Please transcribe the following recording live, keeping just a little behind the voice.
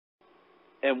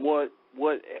And what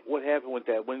happened with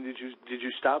that? When did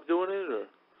you stop doing it, or?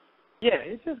 Yeah,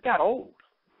 it just got old.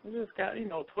 It just got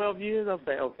 12 years. I'll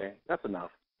say, okay, that's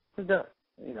enough. It's done.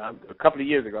 A couple of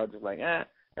years ago, I was just like,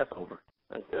 that's over.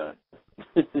 That's done.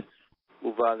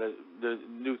 Move on to the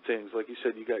new things. Like you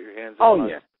said, you got your hands on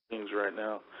things right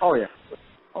now. Oh yeah.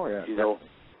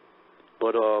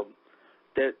 But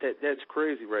that's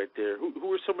crazy right there.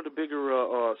 Who are some of the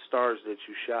bigger stars that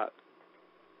you shot?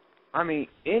 I mean,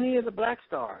 any of the black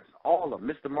stars, all of them.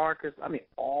 Mr. Marcus, I mean,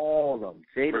 all of them.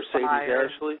 Jada Mercedes Fire,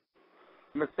 Ashley?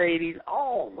 Mercedes,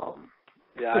 all of them.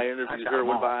 Yeah, I interviewed her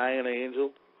with by Ian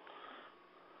Angel.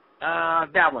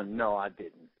 That one, no, I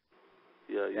didn't.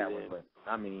 Yeah, you didn't. One, but,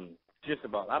 I mean, just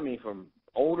about, from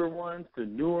older ones to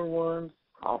newer ones,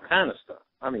 all kind of stuff.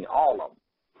 I mean, all of them.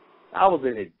 I was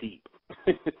in it deep.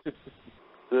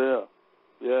 Yeah.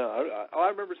 I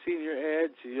remember seeing your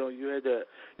ads. You had the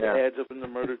ads up in the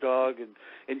Murder Dog, and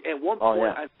at one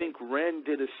point I think Ren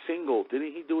did a single.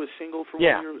 Didn't he do a single for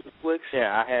one of your flicks?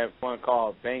 Yeah, I have one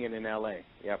called Bangin' in L.A.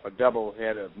 Yeah, a double,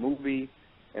 had a movie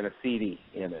and a CD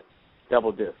in it,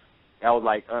 double disc. That was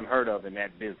like unheard of in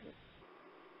that business.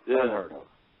 Yeah. Unheard of.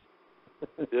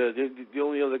 Yeah, the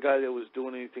only other guy that was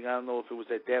doing anything, I don't know if it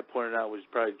was at that point or not, was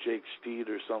probably Jake Steed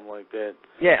or something like that.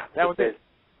 Yeah, that was it.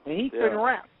 And he couldn't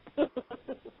rap.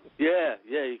 Yeah,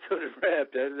 he couldn't rap.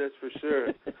 That's for sure.